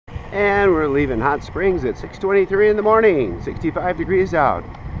And we're leaving Hot Springs at 6:23 in the morning, 65 degrees out.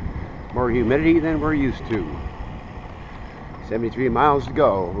 More humidity than we're used to. 73 miles to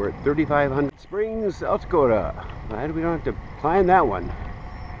go. We're at 3,500 Springs, South Dakota. Glad we don't have to climb that one.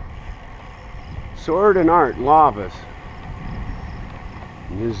 Sword and Art, Law Office.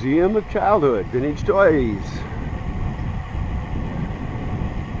 Museum of Childhood, Vintage Toys.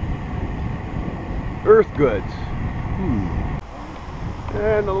 Earth Goods.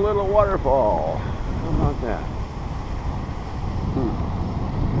 And a little waterfall. How about that?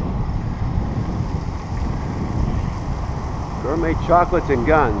 Gourmet chocolates and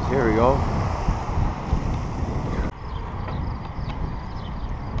guns. Here we go.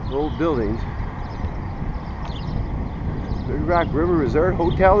 Old buildings. Big Rock River Resort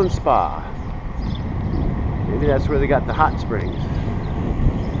Hotel and Spa. Maybe that's where they got the hot springs.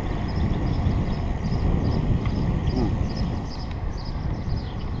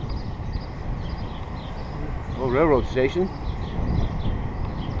 Old railroad station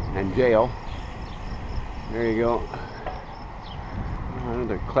and jail. There you go.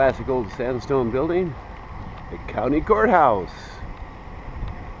 Another classic old sandstone building. The county courthouse.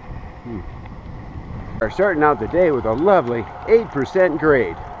 We're starting out the day with a lovely 8%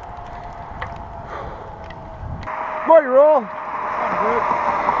 grade. Morning, Roll.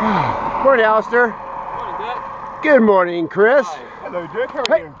 Morning, Alistair. Morning, Dick. Good morning, Chris. Hi. Hello, Dick. How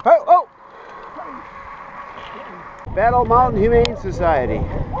are you? Oh. Battle Mountain Humane Society.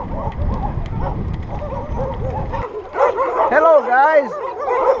 Hello, guys.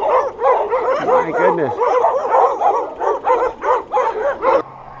 My goodness.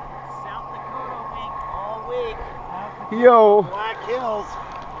 South Dakota week, all week. Yo. Black Hills.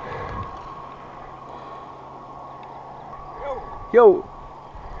 Yo.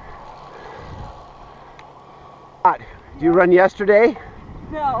 Did you run yesterday?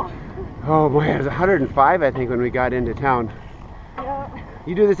 No. Oh boy, it was 105 I think when we got into town. Yeah.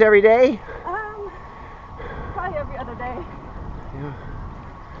 You do this every day? Probably every other day. Yeah.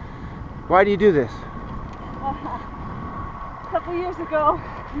 Why do you do this? A couple years ago,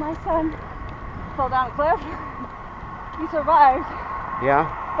 my son fell down a cliff. He survived. Yeah.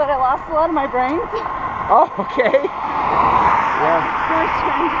 But I lost a lot of my brains. Oh, okay. Yeah. Nurse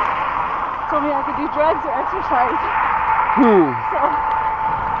friend told me I could do drugs or exercise. So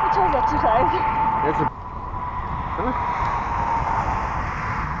I chose exercise. That's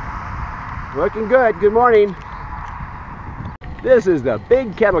a... Looking good. Good morning. This is the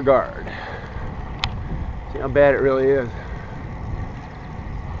Big Kettle Guard. See how bad it really is.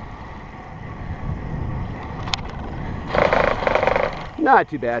 Not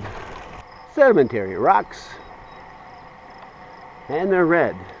too bad. Sedimentary rocks. And they're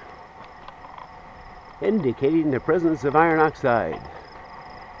red, indicating the presence of iron oxide.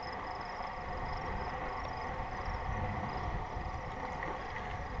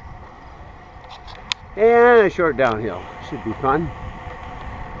 And a short downhill. Should be fun.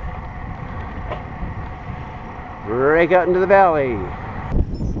 Break out into the valley.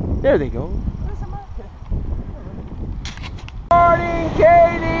 There they go. Morning,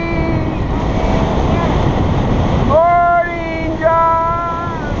 Katie! Morning, John!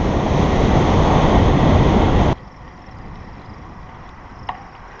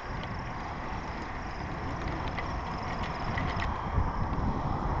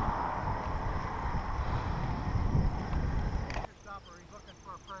 He's looking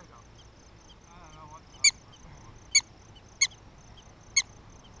for a prairie dog. I don't know what.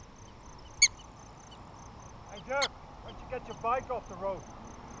 Hey, Dirk, why don't you get your bike off the road?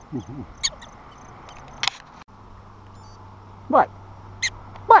 What?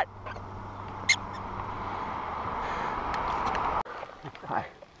 What? Hi.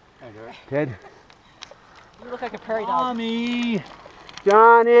 Hey, Dirk. Ted. You look like a prairie dog. Mommy!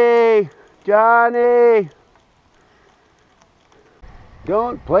 Johnny! Johnny!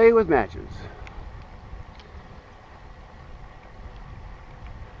 Don't play with matches.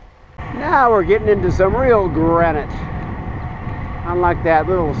 Now we're getting into some real granite. Unlike that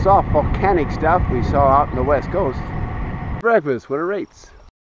little soft volcanic stuff we saw out in the west coast. Breakfast, what are rates?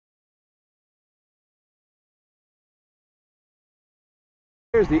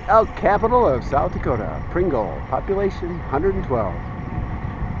 Here's the elk capital of South Dakota, Pringle, population 112.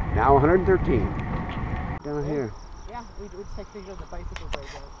 Now 113. Down here. Yeah, we just take pictures of the bicycle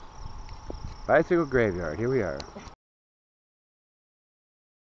graveyard. Bicycle graveyard, here we are.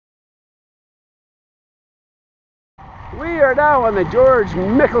 We are now on the George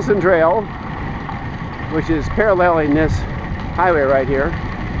Michelson Trail, which is paralleling this highway right here.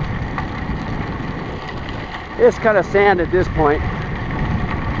 It's kind of sand at this point.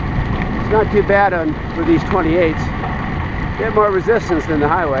 not too bad for these 28s. Bit more resistance than the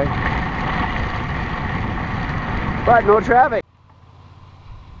highway, but no traffic.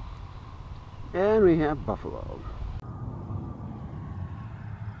 And we have buffalo.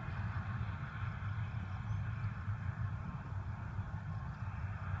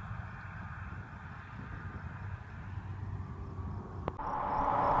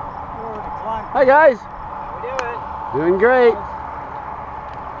 Hi guys. How we doing? Doing great.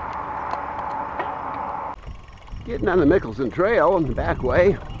 Getting on the Michelson Trail in the back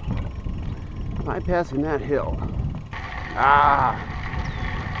way. Bypassing that hill. Ah,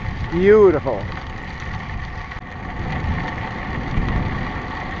 beautiful.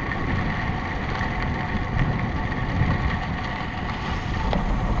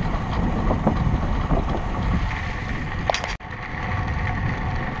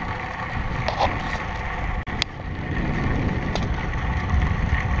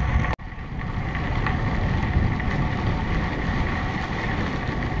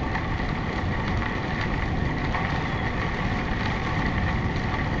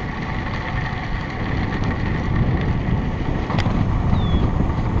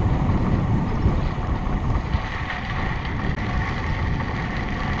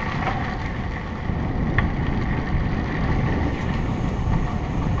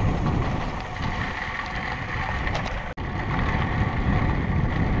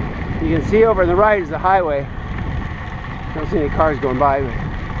 You can see over on the right is the highway. Don't see any cars going by, but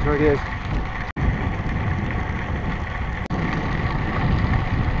that's where it is.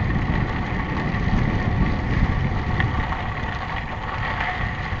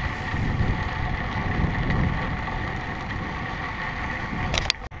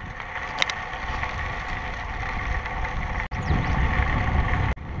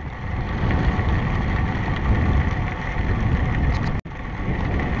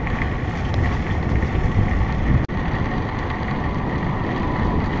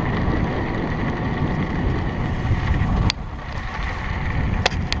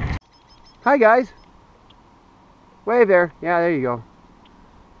 Hi guys. Wave there. Yeah, there you go.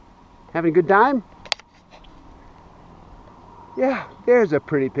 Having a good time? Yeah, there's a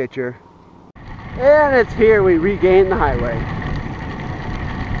pretty picture. And it's here we regain the highway.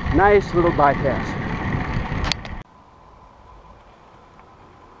 Nice little bypass.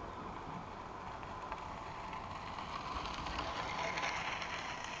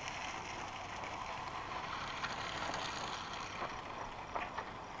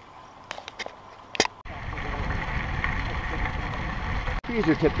 These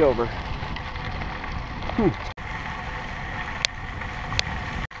are tipped over.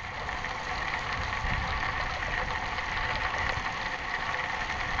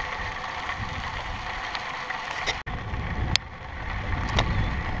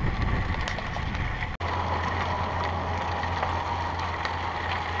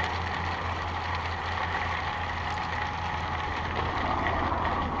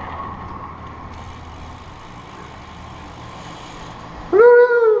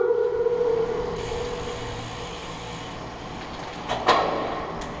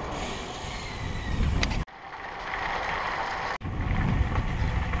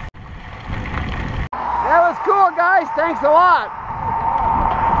 Cool guys, thanks a lot.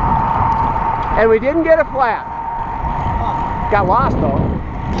 And we didn't get a flat. Got lost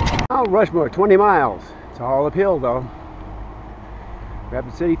though. Oh, Rushmore, 20 miles. It's all uphill though.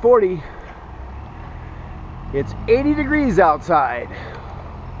 Rapid City 40. It's 80 degrees outside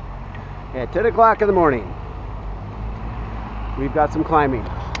at 10 o'clock in the morning. We've got some climbing.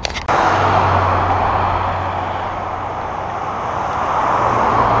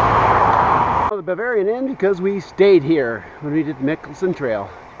 The Bavarian Inn because we stayed here when we did the Michelson Trail.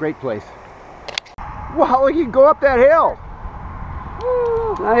 Great place. Wow, you can go up that hill.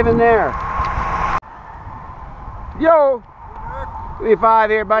 Not even there. Yo! 25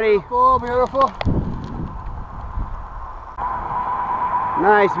 here, buddy. Beautiful, beautiful.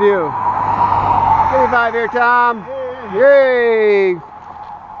 Nice view. 25 here, Tom. Yay!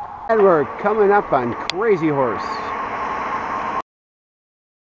 And we're coming up on Crazy Horse.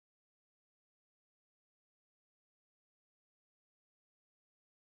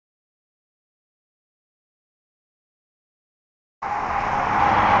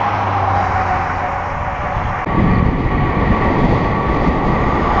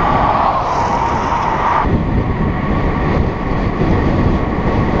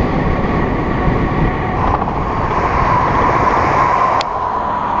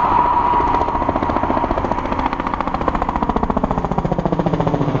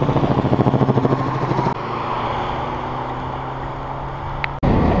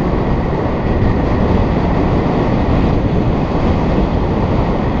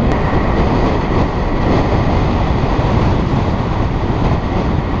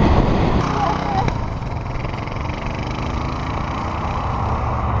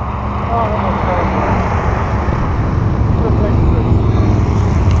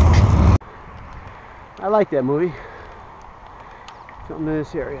 like that movie. Something in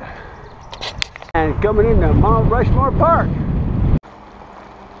this area. And coming into Mount Rushmore Park.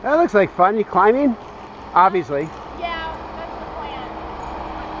 That looks like fun. You climbing? Obviously. Yeah, that's the plan.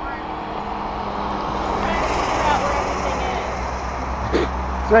 We're trying to figure out where everything is.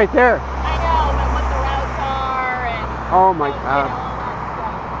 It's right there. I know, and what the routes are, and Oh my you know, God. all that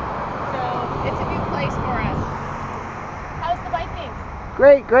stuff. So it's a new place for us. How's the biking?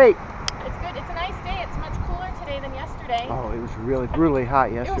 Great, great. It's good. It's a nice day. It's much cooler today than yesterday. Oh, it was really brutally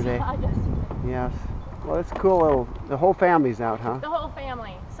hot yesterday. It was hot yesterday. Yes. Well, it's cool. Little, the whole family's out, huh? The whole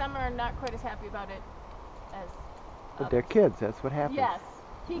family. Some are not quite as happy about it as But they're kids. That's what happens. Yes.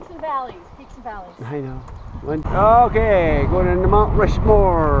 Peaks and valleys. Peaks and valleys. I know. Okay, going into Mount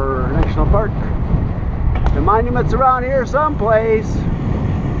Rushmore National Park. The monument's around here someplace.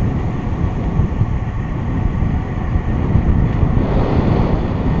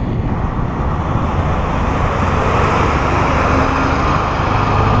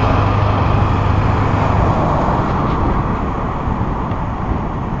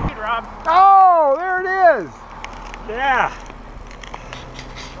 Oh, there it is. Yeah.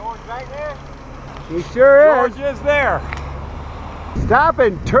 George right there? He sure George is there. is. Stop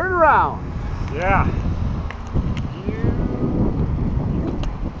and turn around. Yeah.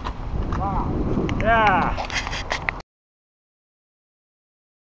 Wow. Yeah.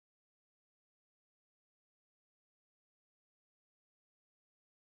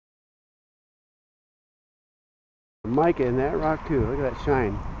 Mica in that rock too. Look at that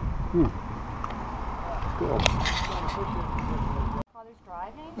shine. Cool. Father's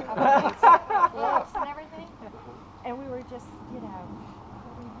driving, cliffs and everything, and we were just, you know,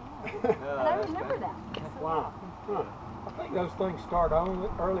 holding hands. And I remember that. Wow. Huh. I think those things start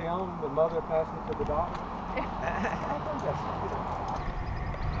early on, the mother passing to the daughter. I think that's, you know.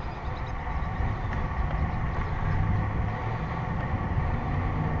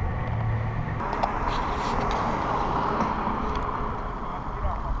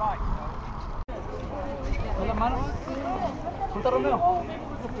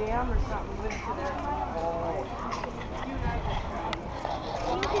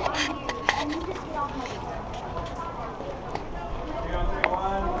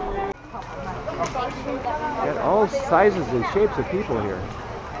 Got all sizes and shapes of people here.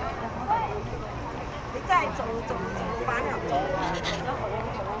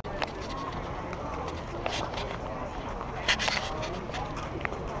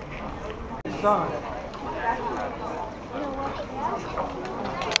 Son.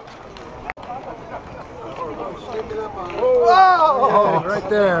 Whoa! Right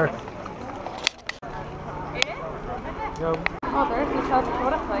there. Oh, there's the South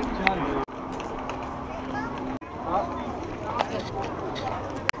Dakota flag.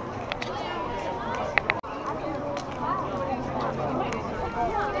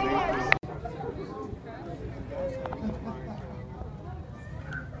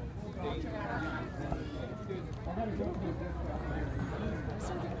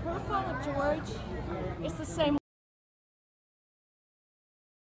 So the profile of George is the same.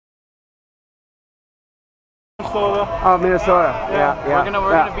 Minnesota. Oh, Minnesota. Yeah, yeah. We're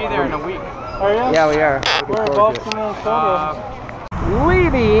gonna be there in a week. Oh yeah? Yeah, we are. Looking forward Whereabouts to in Minnesota? it.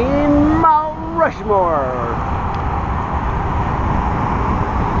 Leaving Mount Rushmore.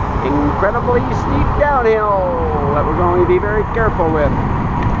 Incredibly steep downhill that we're going to be very careful with.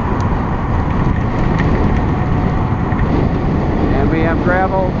 And we have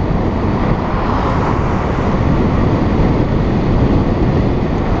gravel.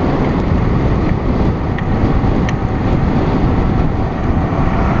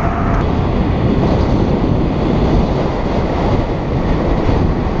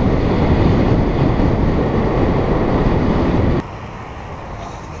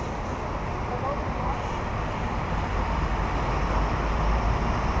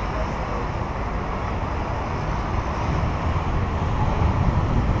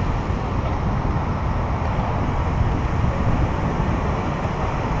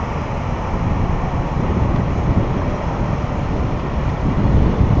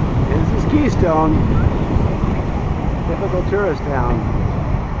 Keystone, typical tourist town.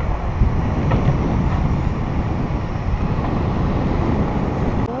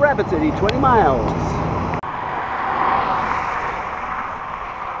 Rapid City, 20 miles.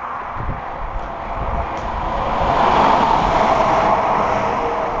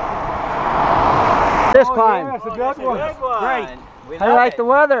 This climb. Yeah, it's a good one. Great. I like the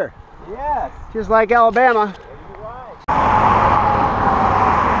weather. Yes. Just like Alabama.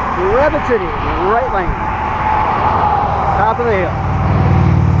 Rapid City, right lane, top of the hill.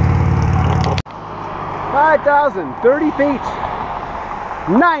 5,030 feet.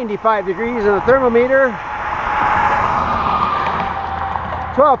 95 degrees on the thermometer.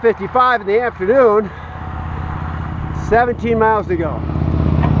 12:55 in the afternoon. 17 miles to go.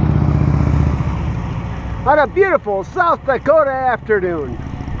 On a beautiful South Dakota afternoon.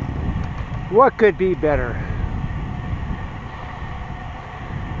 What could be better?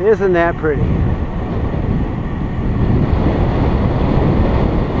 Isn't that pretty?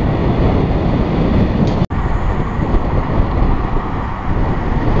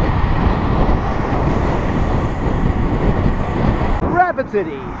 Rapid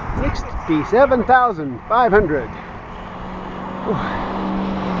City, 67,500.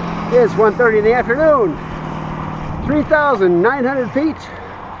 It's 1:30 in the afternoon. 3,900 feet.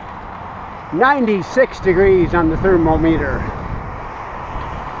 96 degrees on the thermometer.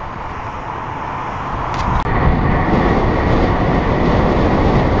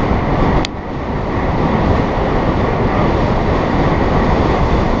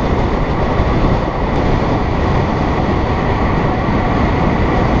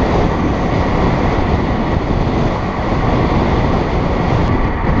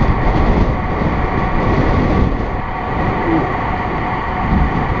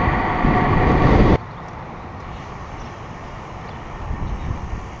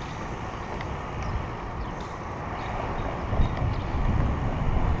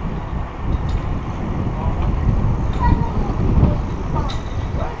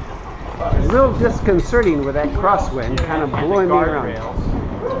 Real disconcerting with that crosswind kind of blowing me around.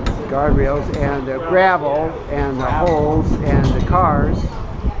 Guardrails and the gravel and the holes and the cars.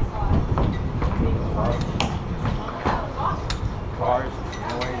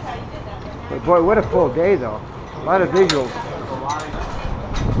 But boy, what a full day though. A lot of visuals.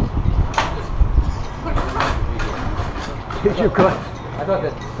 Did you go? I thought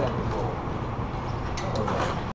that's the same.